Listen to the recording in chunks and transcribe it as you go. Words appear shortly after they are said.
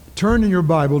turn in your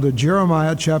Bible to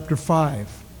Jeremiah chapter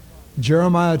 5.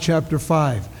 Jeremiah chapter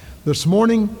 5. This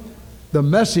morning, the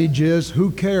message is,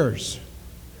 who cares?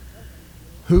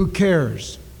 Who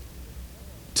cares?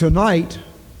 Tonight,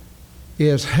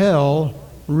 is hell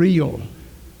real?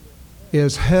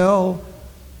 Is hell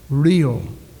real?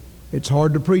 It's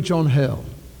hard to preach on hell.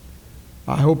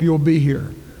 I hope you'll be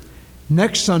here.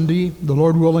 Next Sunday, the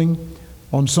Lord willing,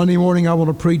 on Sunday morning I want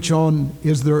to preach on,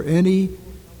 is there any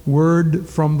word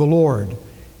from the Lord?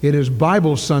 It is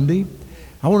Bible Sunday.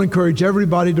 I want to encourage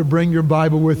everybody to bring your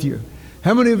Bible with you.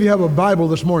 How many of you have a Bible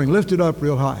this morning? Lift it up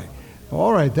real high.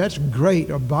 All right, that's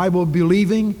great. A Bible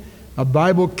believing, a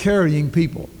Bible carrying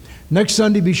people. Next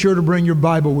Sunday, be sure to bring your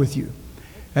Bible with you.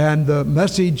 And the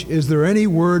message, is there any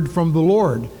word from the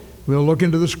Lord? We'll look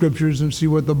into the scriptures and see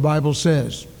what the Bible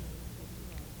says.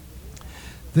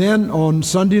 Then on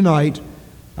Sunday night,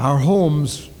 our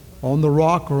home's on the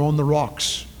rock or on the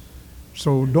rocks.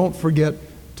 So don't forget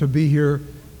to be here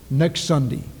next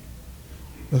Sunday.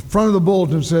 The front of the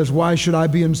bulletin says, why should I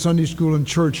be in Sunday school and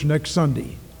church next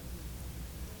Sunday?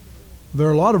 There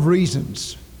are a lot of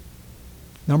reasons.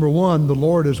 Number one, the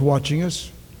Lord is watching us.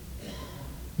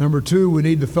 Number two, we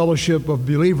need the fellowship of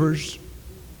believers.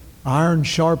 Iron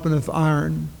sharpeneth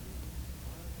iron.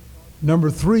 Number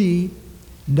three,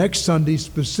 next Sunday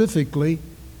specifically,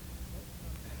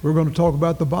 we're going to talk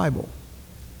about the Bible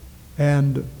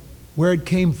and where it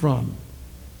came from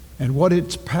and what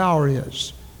its power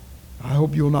is. I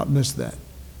hope you'll not miss that.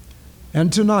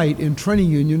 And tonight in Training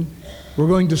Union, we're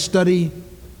going to study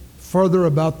further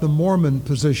about the Mormon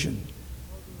position.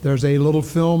 There's a little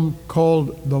film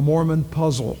called The Mormon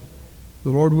Puzzle. The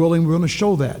Lord willing, we're going to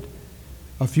show that.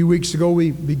 A few weeks ago,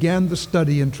 we began the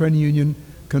study in Training Union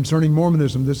concerning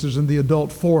Mormonism. This is in the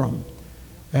adult forum.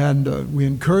 And we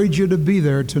encourage you to be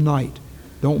there tonight.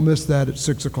 Don't miss that at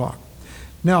 6 o'clock.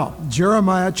 Now,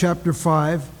 Jeremiah chapter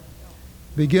 5,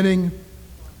 beginning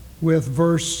with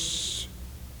verse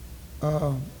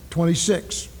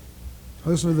 26.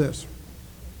 Listen to this.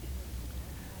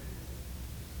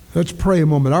 Let's pray a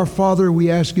moment. Our Father,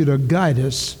 we ask you to guide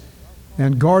us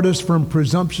and guard us from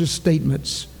presumptuous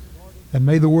statements. And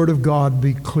may the word of God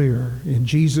be clear. In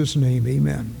Jesus' name,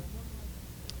 amen.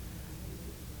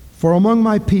 For among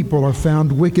my people are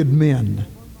found wicked men.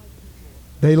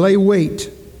 They lay wait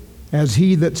as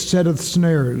he that setteth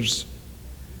snares.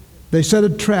 They set a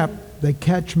trap, they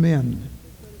catch men.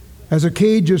 As a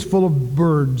cage is full of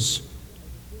birds,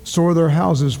 so are their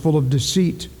houses full of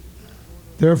deceit.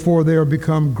 Therefore they are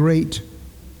become great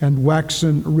and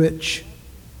waxen rich.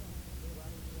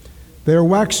 They are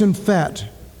waxen fat,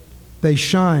 they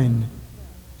shine,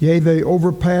 yea, they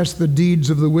overpass the deeds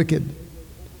of the wicked.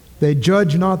 They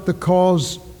judge not the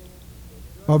cause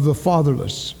of the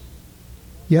fatherless,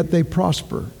 yet they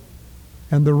prosper,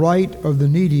 and the right of the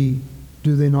needy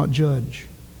do they not judge.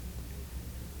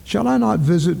 Shall I not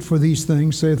visit for these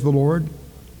things, saith the Lord?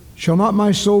 Shall not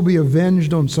my soul be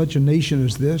avenged on such a nation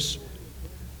as this?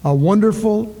 A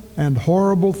wonderful and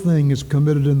horrible thing is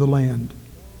committed in the land.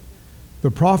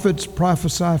 The prophets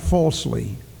prophesy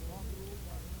falsely,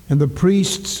 and the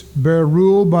priests bear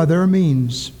rule by their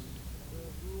means,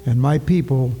 and my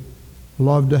people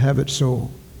love to have it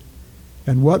so.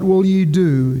 And what will ye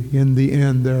do in the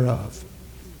end thereof?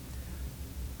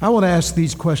 I want to ask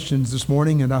these questions this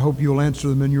morning, and I hope you'll answer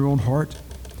them in your own heart.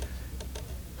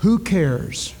 Who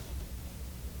cares?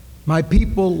 My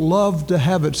people love to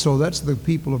have it so. That's the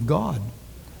people of God.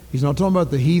 He's not talking about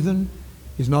the heathen.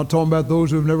 He's not talking about those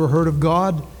who have never heard of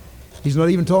God. He's not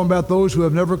even talking about those who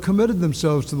have never committed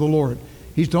themselves to the Lord.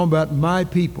 He's talking about my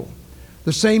people.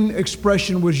 The same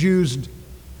expression was used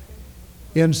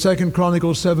in 2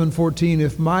 Chronicles 7:14.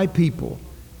 If my people,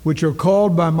 which are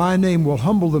called by my name, will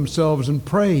humble themselves and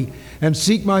pray and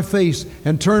seek my face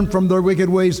and turn from their wicked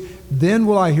ways, then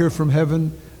will I hear from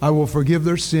heaven. I will forgive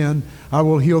their sin. I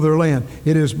will heal their land.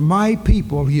 It is my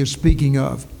people he is speaking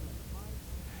of.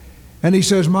 And he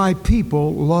says, my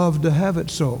people love to have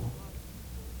it so.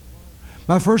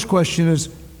 My first question is,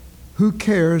 who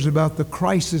cares about the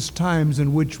crisis times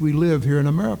in which we live here in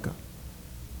America?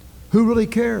 Who really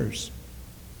cares?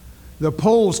 The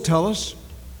polls tell us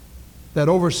that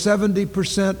over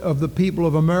 70% of the people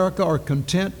of America are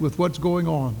content with what's going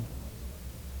on.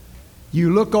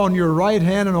 You look on your right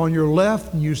hand and on your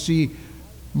left, and you see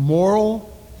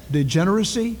moral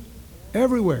degeneracy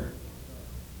everywhere,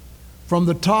 from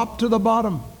the top to the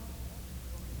bottom.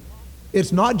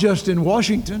 It's not just in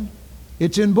Washington,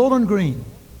 it's in Bowling Green.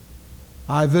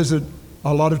 I visit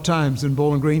a lot of times in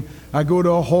Bowling Green. I go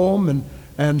to a home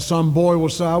and some boy will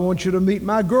say, I want you to meet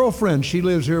my girlfriend. She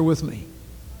lives here with me.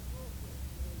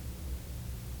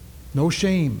 No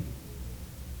shame.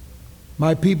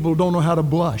 My people don't know how to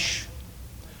blush.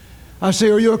 I say,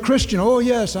 are you a Christian? Oh,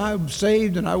 yes, I'm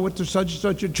saved and I went to such and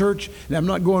such a church. And I'm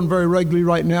not going very regularly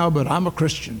right now, but I'm a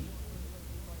Christian.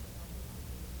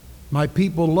 My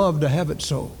people love to have it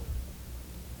so.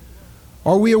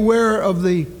 Are we aware of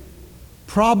the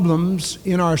problems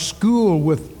in our school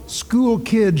with school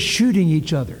kids shooting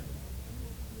each other?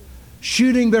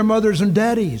 Shooting their mothers and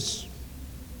daddies.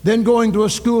 Then going to a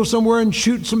school somewhere and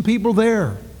shoot some people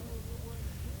there.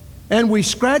 And we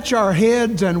scratch our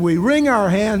heads and we wring our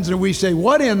hands and we say,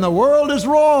 what in the world is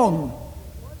wrong?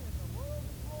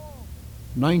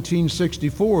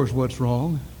 1964 is what's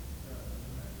wrong.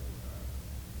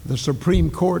 The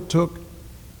Supreme Court took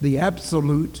the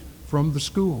absolute from the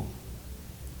school,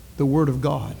 the Word of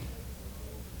God.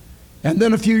 And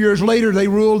then a few years later they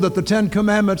ruled that the Ten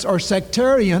Commandments are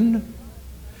sectarian,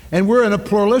 and we're in a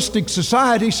pluralistic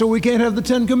society, so we can't have the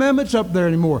Ten Commandments up there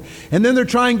anymore. And then they're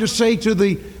trying to say to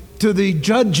the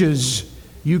judges,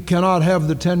 you cannot have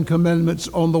the Ten Commandments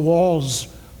on the walls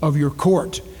of your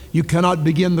court. You cannot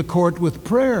begin the court with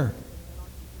prayer.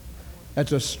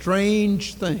 That's a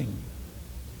strange thing.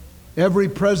 Every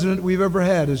president we've ever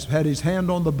had has had his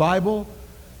hand on the Bible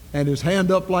and his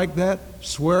hand up like that,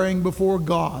 swearing before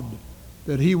God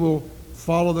that he will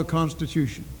follow the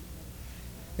Constitution.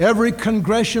 Every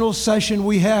congressional session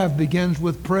we have begins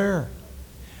with prayer.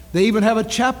 They even have a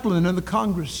chaplain in the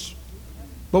Congress.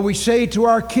 But we say to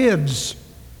our kids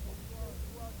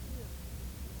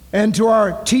and to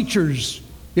our teachers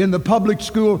in the public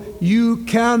school, you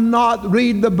cannot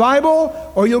read the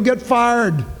Bible or you'll get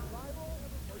fired.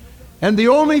 And the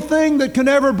only thing that can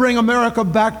ever bring America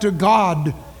back to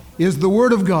God is the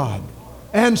Word of God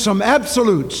and some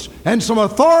absolutes and some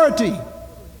authority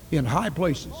in high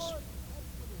places.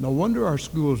 No wonder our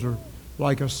schools are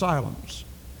like asylums.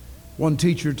 One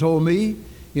teacher told me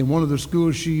in one of the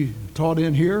schools she taught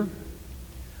in here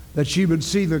that she would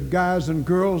see the guys and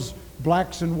girls,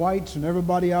 blacks and whites, and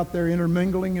everybody out there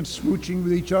intermingling and smooching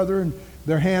with each other and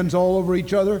their hands all over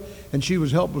each other, and she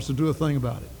was helpless to do a thing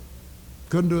about it.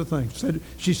 Couldn't do a thing.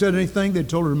 She said anything, they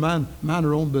told her to mind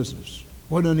her own business.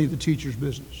 Wasn't any of the teacher's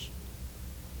business.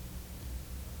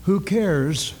 Who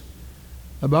cares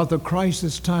about the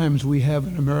crisis times we have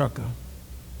in America?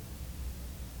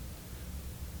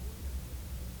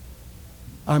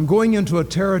 I'm going into a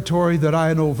territory that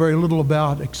I know very little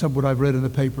about except what I've read in the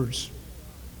papers.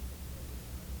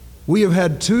 We have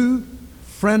had two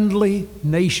friendly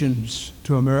nations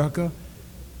to America,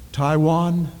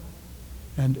 Taiwan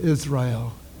and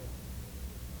Israel.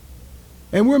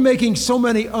 And we're making so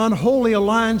many unholy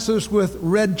alliances with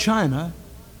Red China.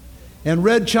 And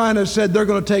Red China said they're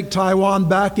going to take Taiwan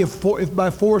back if by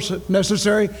force if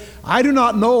necessary. I do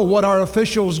not know what our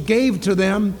officials gave to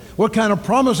them, what kind of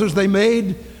promises they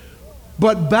made.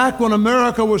 But back when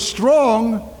America was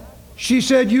strong, she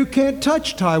said, you can't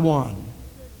touch Taiwan.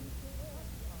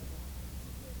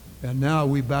 And now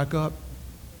we back up.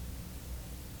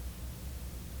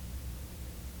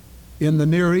 In the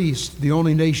Near East, the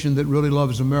only nation that really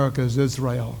loves America is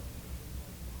Israel.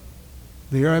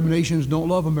 The Arab nations don't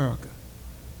love America.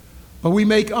 But we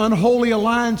make unholy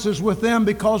alliances with them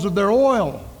because of their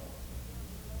oil.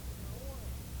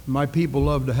 My people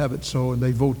love to have it so, and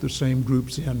they vote the same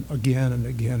groups in again and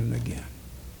again and again.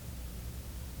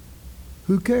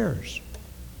 Who cares?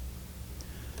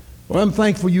 Well, I'm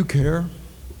thankful you care.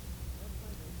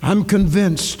 I'm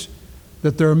convinced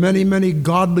that there are many, many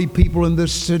godly people in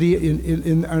this city,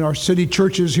 in our city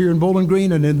churches here in Bowling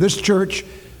Green and in this church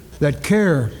that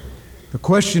care. The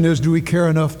question is, do we care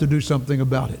enough to do something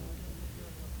about it?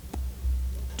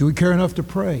 Do we care enough to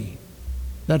pray?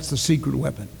 That's the secret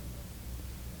weapon.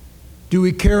 Do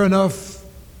we care enough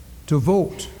to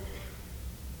vote?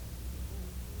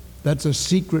 That's a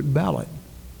secret ballot.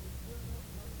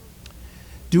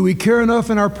 Do we care enough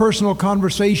in our personal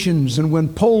conversations and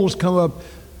when polls come up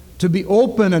to be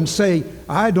open and say,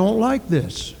 I don't like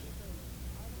this?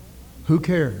 Who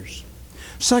cares?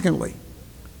 Secondly,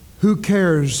 who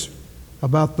cares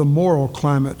about the moral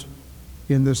climate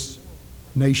in this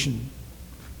nation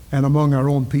and among our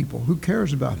own people? Who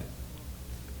cares about it?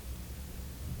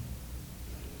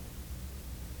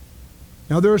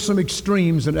 Now, there are some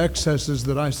extremes and excesses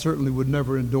that I certainly would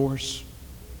never endorse.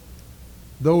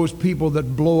 Those people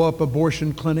that blow up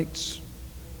abortion clinics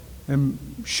and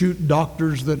shoot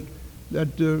doctors that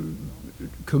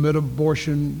commit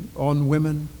abortion on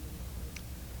women.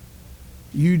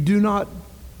 You do not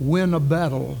win a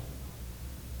battle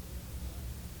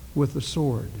with the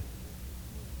sword.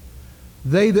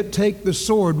 They that take the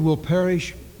sword will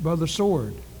perish by the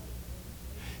sword.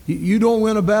 You don't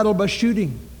win a battle by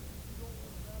shooting.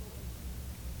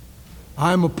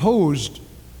 I'm opposed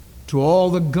to all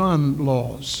the gun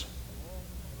laws.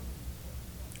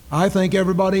 I think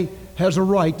everybody has a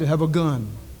right to have a gun.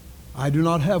 I do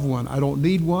not have one. I don't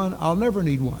need one. I'll never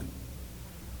need one.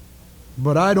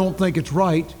 But I don't think it's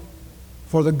right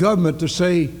for the government to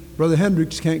say Brother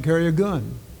Hendricks can't carry a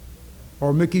gun,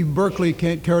 or Mickey Berkeley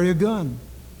can't carry a gun,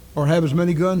 or have as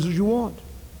many guns as you want.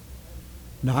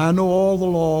 Now, I know all the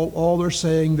law, all they're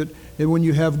saying that when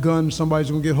you have guns, somebody's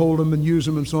going to get hold of them and use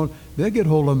them and so on. They'll get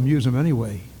hold of them and use them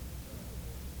anyway.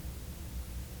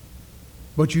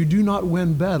 But you do not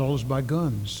win battles by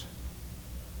guns.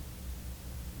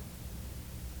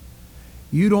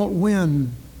 You don't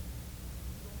win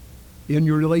in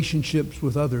your relationships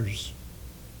with others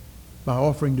by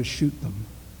offering to shoot them.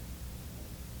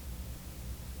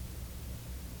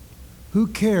 Who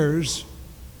cares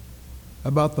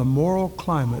about the moral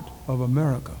climate of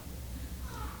America?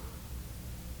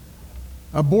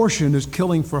 Abortion is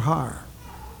killing for hire.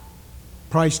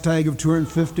 Price tag of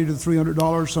 $250 to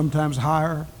 $300, sometimes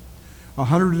higher.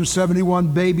 171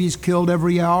 babies killed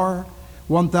every hour.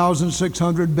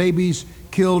 1,600 babies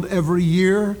killed every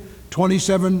year.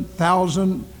 27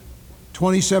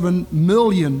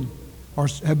 million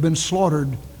have been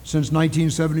slaughtered since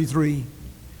 1973.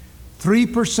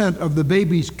 3% of the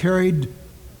babies carried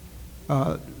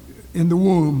in the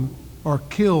womb are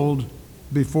killed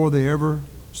before they ever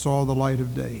saw the light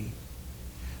of day.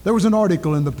 There was an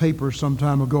article in the paper some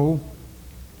time ago.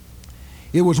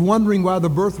 It was wondering why the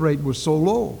birth rate was so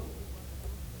low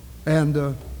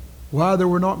and why there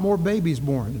were not more babies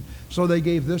born. So they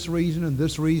gave this reason and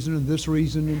this reason and this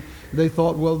reason, and they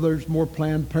thought, well, there's more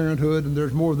Planned Parenthood and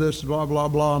there's more of this, blah, blah,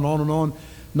 blah, and on and on.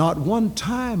 Not one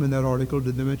time in that article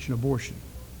did they mention abortion.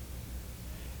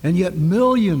 And yet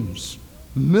millions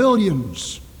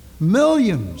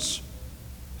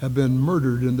have been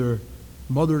murdered in their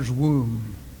mother's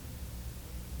womb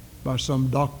by some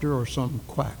doctor or some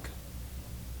quack.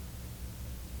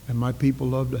 And my people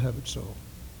love to have it so.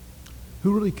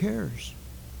 Who really cares?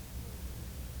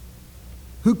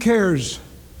 Who cares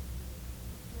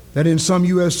that in some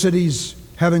U.S. cities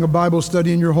having a Bible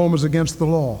study in your home is against the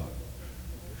law?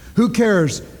 Who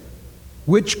cares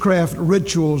witchcraft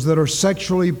rituals that are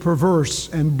sexually perverse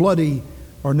and bloody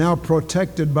are now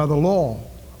protected by the law?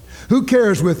 Who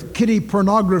cares with kiddie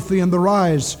pornography and the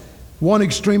rise, one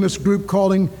extremist group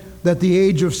calling that the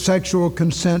age of sexual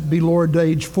consent be lowered to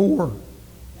age 4?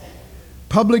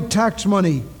 Public tax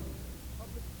money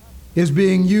is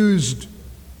being used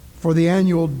for the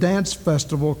annual dance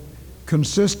festival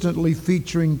consistently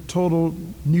featuring total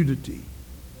nudity.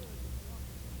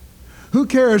 Who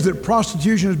cares that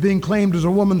prostitution is being claimed as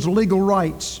a woman's legal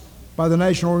rights by the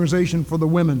National Organization for the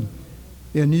Women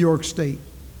in New York State?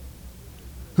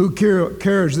 Who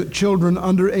cares that children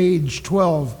under age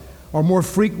 12 are more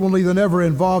frequently than ever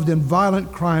involved in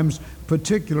violent crimes,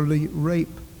 particularly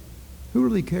rape? Who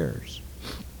really cares?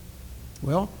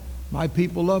 Well, my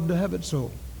people love to have it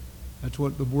so. That's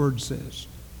what the Word says.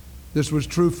 This was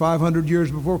true 500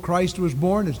 years before Christ was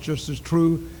born. It's just as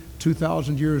true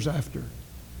 2,000 years after.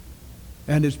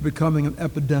 And it's becoming an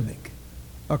epidemic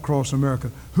across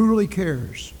America. Who really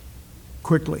cares?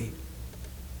 Quickly,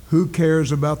 who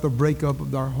cares about the breakup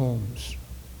of our homes?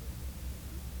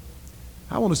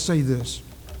 I want to say this.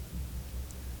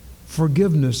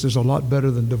 Forgiveness is a lot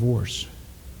better than divorce.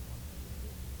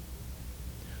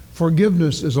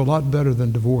 Forgiveness is a lot better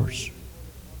than divorce.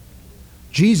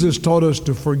 Jesus taught us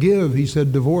to forgive. He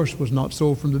said divorce was not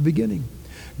so from the beginning.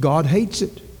 God hates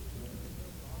it.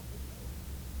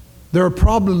 There are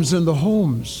problems in the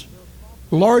homes,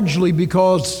 largely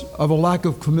because of a lack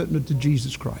of commitment to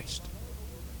Jesus Christ.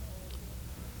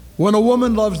 When a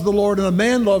woman loves the Lord and a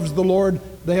man loves the Lord,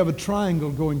 they have a triangle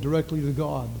going directly to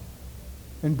God.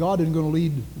 And God isn't going to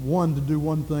lead one to do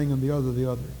one thing and the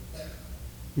other.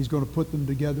 He's going to put them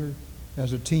together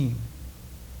as a team.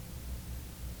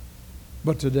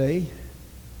 But today,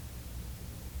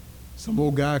 some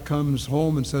old guy comes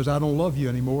home and says, I don't love you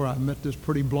anymore. I met this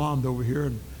pretty blonde over here,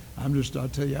 and I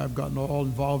tell you, I've gotten all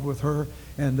involved with her,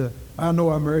 and I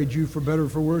know I married you for better or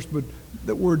for worse, but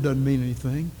that word doesn't mean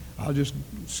anything. I'll just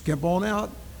skip on out,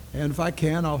 and if I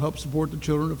can, I'll help support the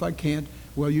children. If I can't,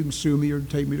 well, you can sue me or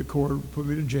take me to court or put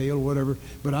me to jail or whatever,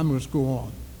 but I'm going to go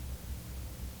on.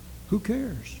 Who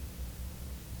cares?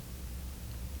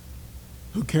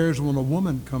 Who cares when a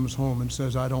woman comes home and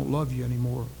says, I don't love you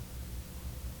anymore?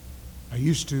 I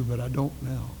used to, but I don't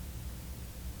now.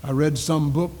 I read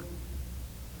some book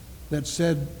that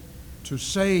said to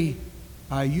say,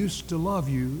 I used to love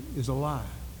you is a lie.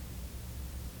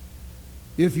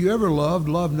 If you ever loved,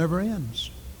 love never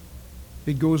ends.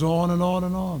 It goes on and on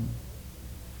and on.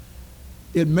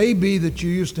 It may be that you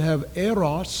used to have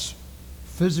eros,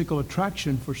 physical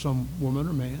attraction for some woman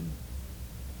or man.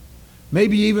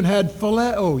 Maybe you even had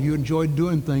phileo, you enjoyed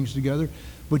doing things together,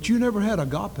 but you never had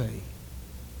agape,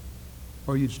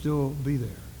 or you'd still be there.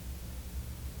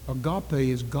 Agape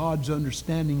is God's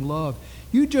understanding love.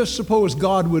 You just suppose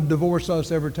God would divorce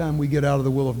us every time we get out of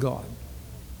the will of God.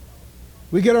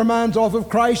 We get our minds off of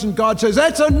Christ and God says,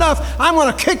 that's enough, I'm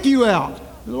going to kick you out.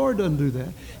 The Lord doesn't do that.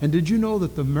 And did you know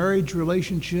that the marriage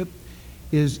relationship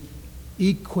is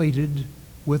equated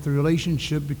with the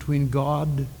relationship between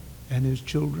God and His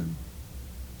children?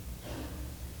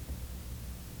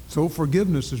 So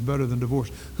forgiveness is better than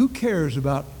divorce. Who cares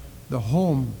about the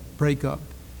home breakup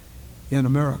in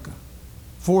America?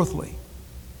 Fourthly,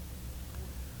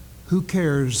 who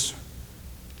cares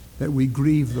that we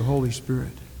grieve the Holy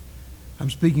Spirit? I'm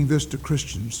speaking this to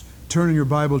Christians. Turn in your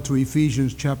Bible to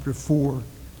Ephesians chapter 4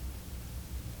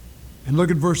 and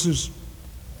look at verses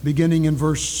beginning in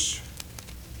verse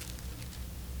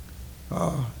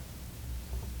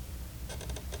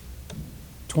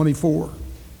 24.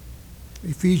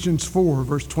 Ephesians 4,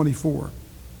 verse 24.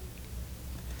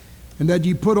 And that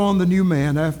ye put on the new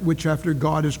man, which after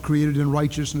God is created in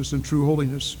righteousness and true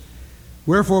holiness.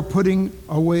 Wherefore, putting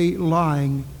away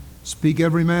lying, speak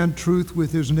every man truth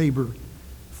with his neighbor,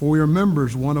 for we are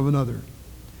members one of another.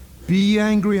 Be ye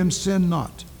angry and sin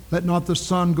not. Let not the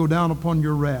sun go down upon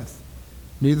your wrath,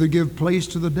 neither give place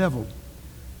to the devil.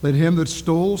 Let him that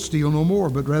stole steal no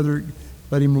more, but rather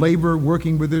let him labor,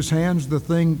 working with his hands the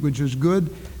thing which is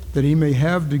good, that he may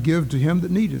have to give to him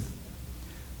that needeth.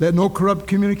 Let no corrupt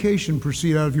communication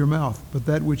proceed out of your mouth, but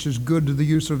that which is good to the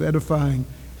use of edifying,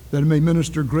 that it may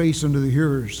minister grace unto the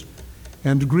hearers.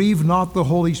 And grieve not the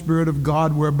Holy Spirit of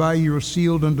God, whereby you are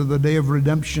sealed unto the day of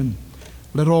redemption.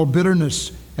 Let all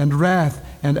bitterness and wrath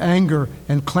and anger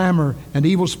and clamor and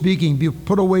evil speaking be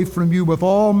put away from you with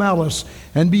all malice,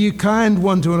 and be ye kind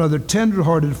one to another,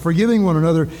 tenderhearted, forgiving one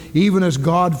another, even as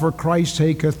God for Christ's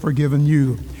sake hath forgiven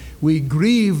you. We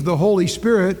grieve the Holy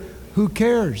Spirit. Who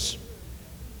cares?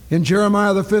 In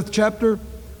Jeremiah the 5th chapter,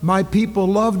 my people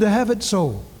love to have it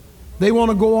so. They want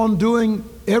to go on doing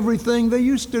everything they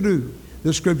used to do.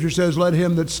 The scripture says, let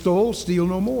him that stole steal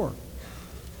no more.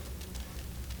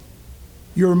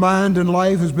 Your mind and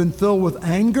life has been filled with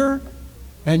anger,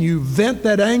 and you vent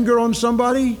that anger on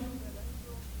somebody,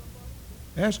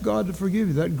 ask God to forgive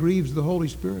you. That grieves the Holy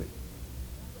Spirit.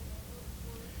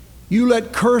 You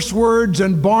let curse words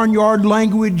and barnyard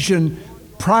language and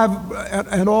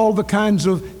all the kinds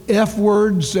of F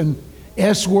words and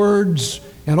S words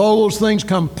and all those things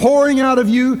come pouring out of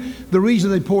you. The reason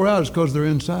they pour out is because they're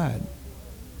inside.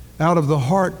 Out of the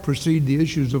heart proceed the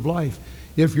issues of life.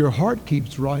 If your heart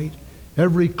keeps right,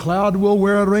 every cloud will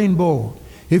wear a rainbow.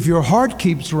 If your heart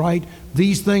keeps right,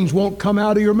 these things won't come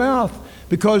out of your mouth,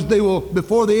 because they will,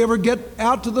 before they ever get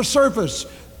out to the surface,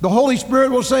 the Holy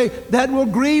Spirit will say, that will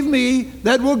grieve me,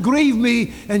 that will grieve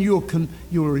me, and you'll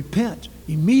repent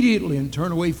immediately and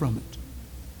turn away from it.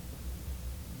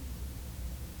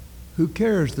 Who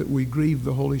cares that we grieve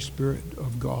the Holy Spirit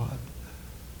of God?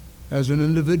 As an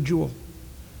individual,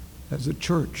 as a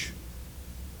church,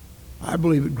 I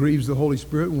believe it grieves the Holy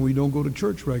Spirit when we don't go to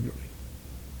church regularly.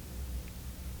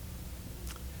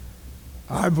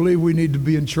 I believe we need to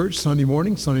be in church Sunday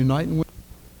morning, Sunday night, and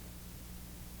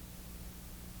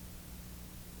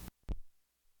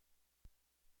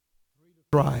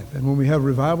thrive. And when we have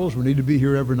revivals, we need to be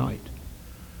here every night.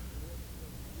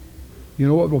 You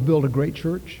know what will build a great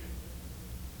church?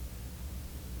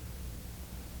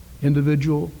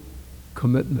 Individual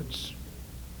commitments.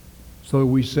 So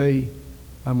we say,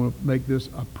 I'm going to make this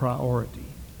a priority.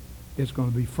 It's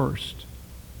going to be first.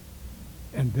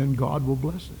 And then God will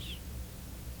bless us.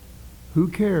 Who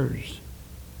cares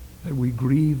that we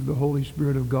grieve the Holy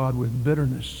Spirit of God with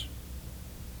bitterness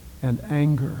and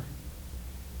anger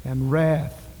and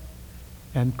wrath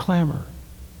and clamor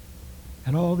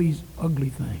and all these ugly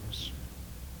things?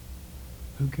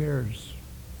 Who cares?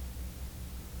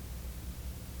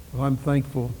 Well, I'm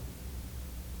thankful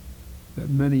that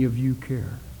many of you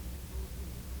care.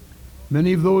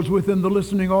 Many of those within the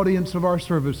listening audience of our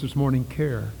service this morning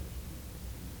care.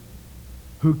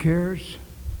 Who cares?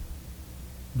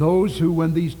 Those who,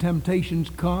 when these temptations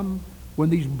come, when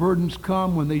these burdens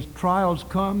come, when these trials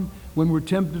come, when we're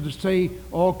tempted to say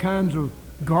all kinds of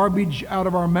garbage out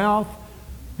of our mouth,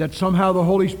 that somehow the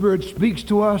Holy Spirit speaks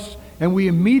to us and we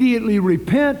immediately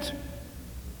repent.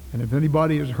 And if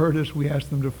anybody has hurt us, we ask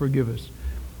them to forgive us.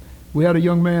 We had a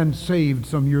young man saved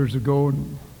some years ago,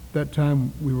 and that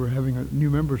time we were having a new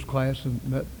members class, and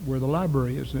that where the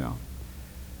library is now.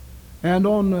 And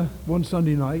on one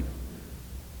Sunday night,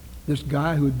 This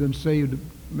guy who had been saved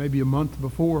maybe a month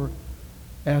before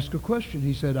asked a question.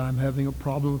 He said, I'm having a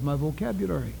problem with my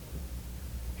vocabulary.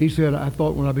 He said, I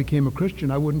thought when I became a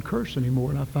Christian I wouldn't curse anymore,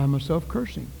 and I find myself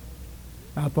cursing.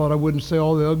 I thought I wouldn't say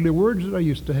all the ugly words that I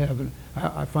used to have, and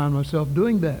I find myself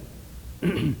doing that.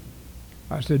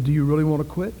 I said, do you really want to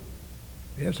quit?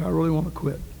 Yes, I really want to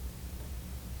quit.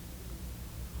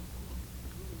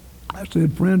 I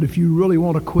said, friend, if you really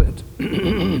want to quit,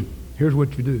 here's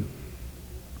what you do.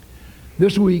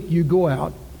 This week you go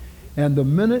out, and the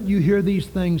minute you hear these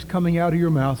things coming out of your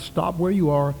mouth, stop where you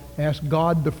are, ask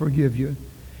God to forgive you,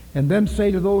 and then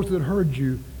say to those that heard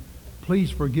you,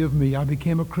 please forgive me. I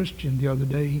became a Christian the other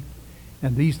day,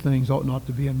 and these things ought not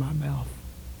to be in my mouth.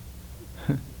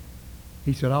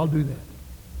 He said, I'll do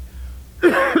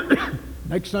that.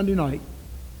 Next Sunday night,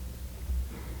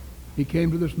 he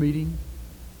came to this meeting,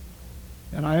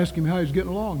 and I asked him how he was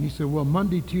getting along. He said, well,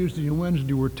 Monday, Tuesday, and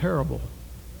Wednesday were terrible.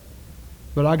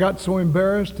 But I got so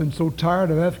embarrassed and so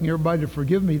tired of asking everybody to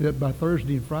forgive me that by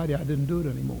Thursday and Friday I didn't do it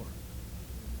anymore.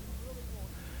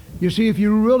 You see, if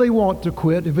you really want to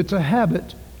quit, if it's a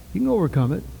habit, you can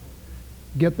overcome it.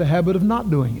 Get the habit of not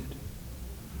doing it.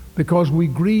 Because we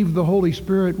grieve the Holy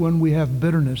Spirit when we have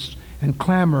bitterness and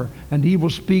clamor and evil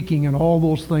speaking and all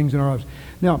those things in our lives.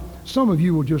 Now, some of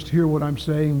you will just hear what I'm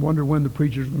saying, wonder when the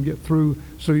preacher's going to get through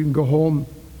so you can go home.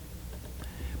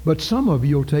 But some of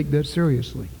you will take that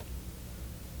seriously.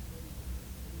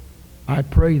 I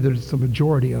pray that it's the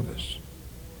majority of us.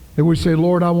 And we say,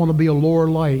 Lord, I want to be a lower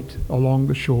light along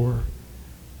the shore.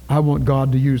 I want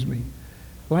God to use me.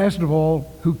 Last of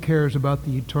all, who cares about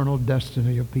the eternal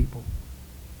destiny of people?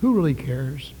 Who really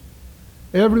cares?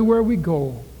 Everywhere we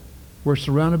go, we're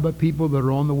surrounded by people that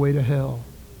are on the way to hell.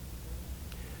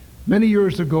 Many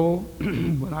years ago,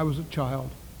 when I was a child,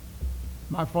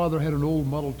 my father had an old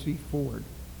Model T Ford.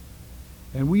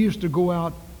 And we used to go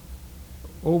out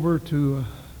over to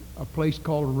a place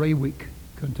called Raywick,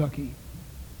 Kentucky,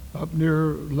 up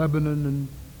near Lebanon and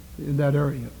in that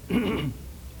area.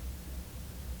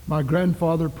 My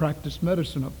grandfather practiced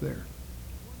medicine up there.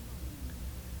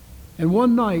 And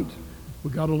one night,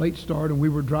 we got a late start and we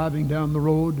were driving down the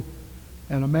road,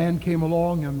 and a man came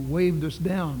along and waved us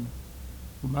down.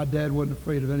 Well, my dad wasn't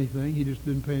afraid of anything. He just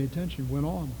didn't pay any attention, went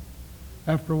on.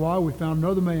 After a while, we found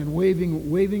another man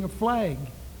waving a flag.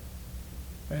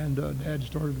 And Dad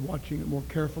started watching it more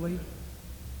carefully.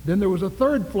 Then there was a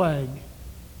third flag.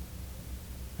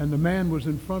 And the man was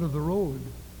in front of the road.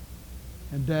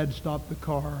 And Dad stopped the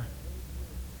car.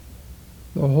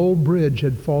 The whole bridge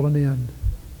had fallen in.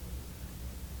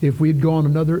 If we'd gone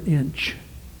another inch,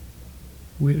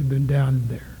 we'd have been down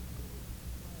there.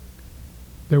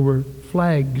 There were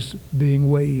flags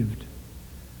being waved.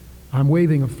 I'm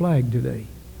waving a flag today.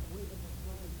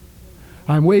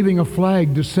 I'm waving a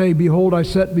flag to say, behold, I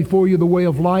set before you the way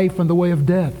of life and the way of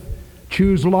death.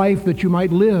 Choose life that you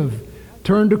might live.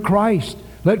 Turn to Christ.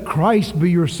 Let Christ be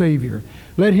your Savior.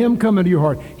 Let Him come into your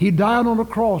heart. He died on a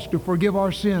cross to forgive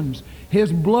our sins.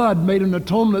 His blood made an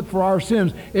atonement for our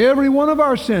sins. Every one of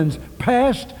our sins,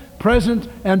 past, present,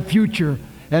 and future.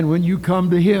 And when you come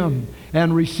to Him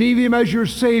and receive Him as your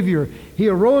Savior, He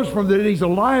arose from the dead. He's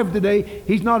alive today.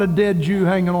 He's not a dead Jew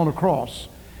hanging on a cross.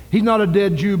 He's not a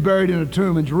dead Jew buried in a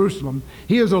tomb in Jerusalem.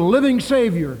 He is a living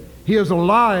Savior. He is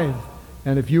alive.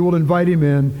 And if you will invite Him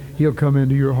in, He'll come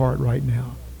into your heart right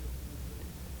now.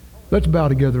 Let's bow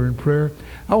together in prayer.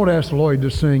 I want to ask Lloyd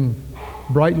to sing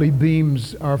Brightly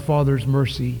Beams Our Father's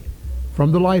Mercy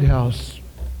from the lighthouse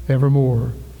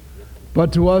evermore.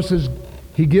 But to us as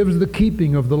He gives the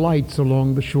keeping of the lights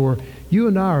along the shore. You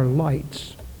and I are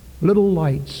lights, little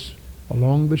lights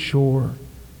along the shore.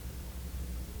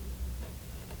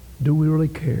 Do we really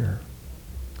care?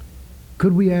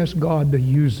 Could we ask God to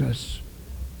use us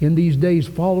in these days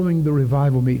following the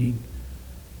revival meeting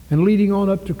and leading on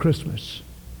up to Christmas?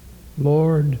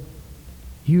 Lord,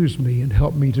 use me and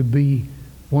help me to be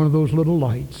one of those little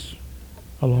lights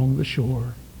along the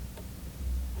shore.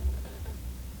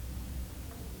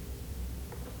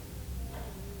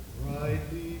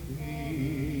 Brightly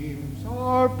beams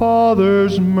our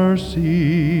Father's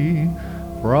mercy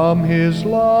from His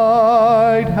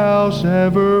lighthouse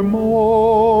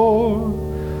evermore.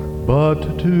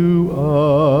 But to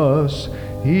us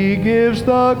He gives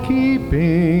the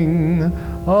keeping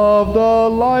of the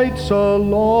lights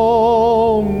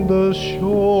along the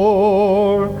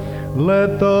shore.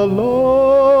 Let the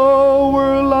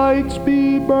lower lights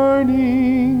be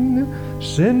burning,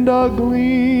 send a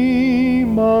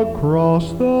gleam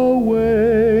across the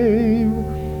wave.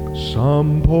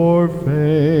 Some poor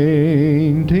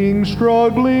fainting,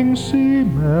 struggling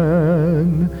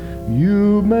seaman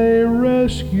You may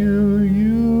rescue,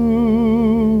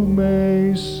 you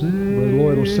may save. Brother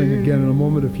Lloyd will sing again in a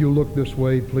moment. If you'll look this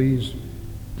way, please.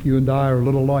 You and I are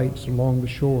little lights along the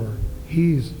shore.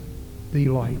 He's the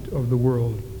light of the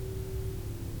world.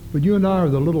 But you and I are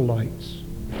the little lights.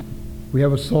 We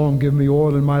have a song, Give Me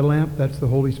Oil in My Lamp. That's the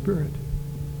Holy Spirit.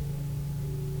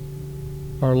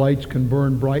 Our lights can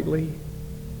burn brightly,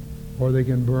 or they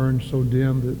can burn so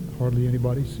dim that hardly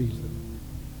anybody sees them.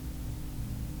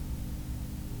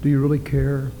 Do you really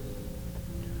care?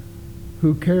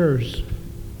 Who cares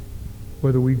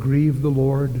whether we grieve the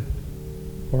Lord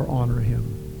or honor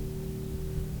Him?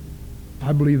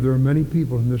 I believe there are many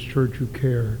people in this church who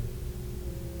care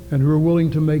and who are willing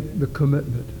to make the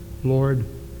commitment, Lord,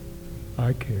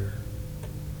 I care.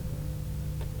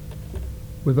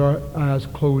 With our eyes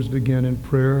closed again in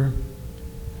prayer,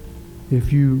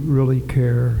 if you really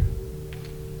care,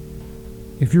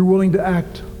 if you're willing to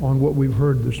act on what we've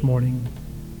heard this morning,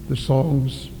 the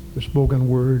songs, the spoken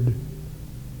word,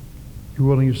 you're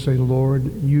willing to say,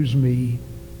 Lord, use me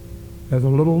as a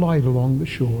little light along the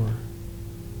shore.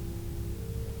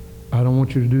 I don't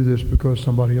want you to do this because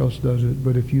somebody else does it,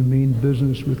 but if you mean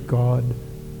business with God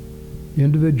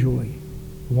individually,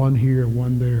 one here,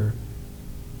 one there,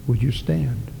 would you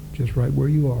stand just right where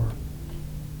you are?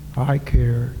 I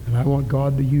care, and I want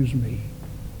God to use me.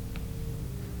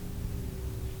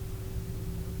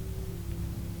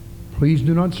 Please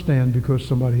do not stand because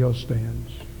somebody else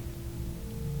stands.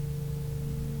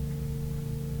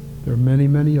 There are many,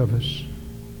 many of us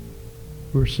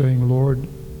who are saying, Lord,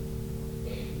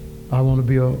 I want to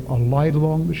be a light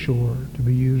along the shore to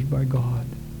be used by God.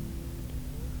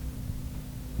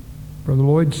 Brother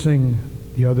Lloyd, sing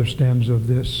the other stanza of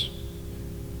this.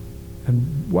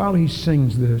 And while he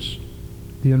sings this,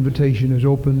 the invitation is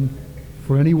open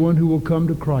for anyone who will come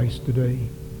to Christ today.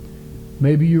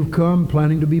 Maybe you've come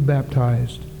planning to be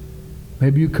baptized.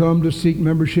 Maybe you come to seek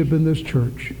membership in this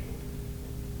church.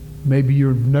 Maybe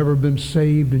you've never been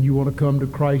saved and you want to come to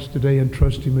Christ today and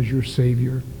trust Him as your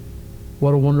Savior.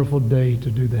 What a wonderful day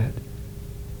to do that.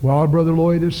 While Brother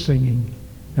Lloyd is singing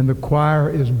and the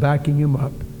choir is backing him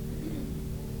up,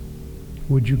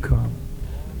 would you come?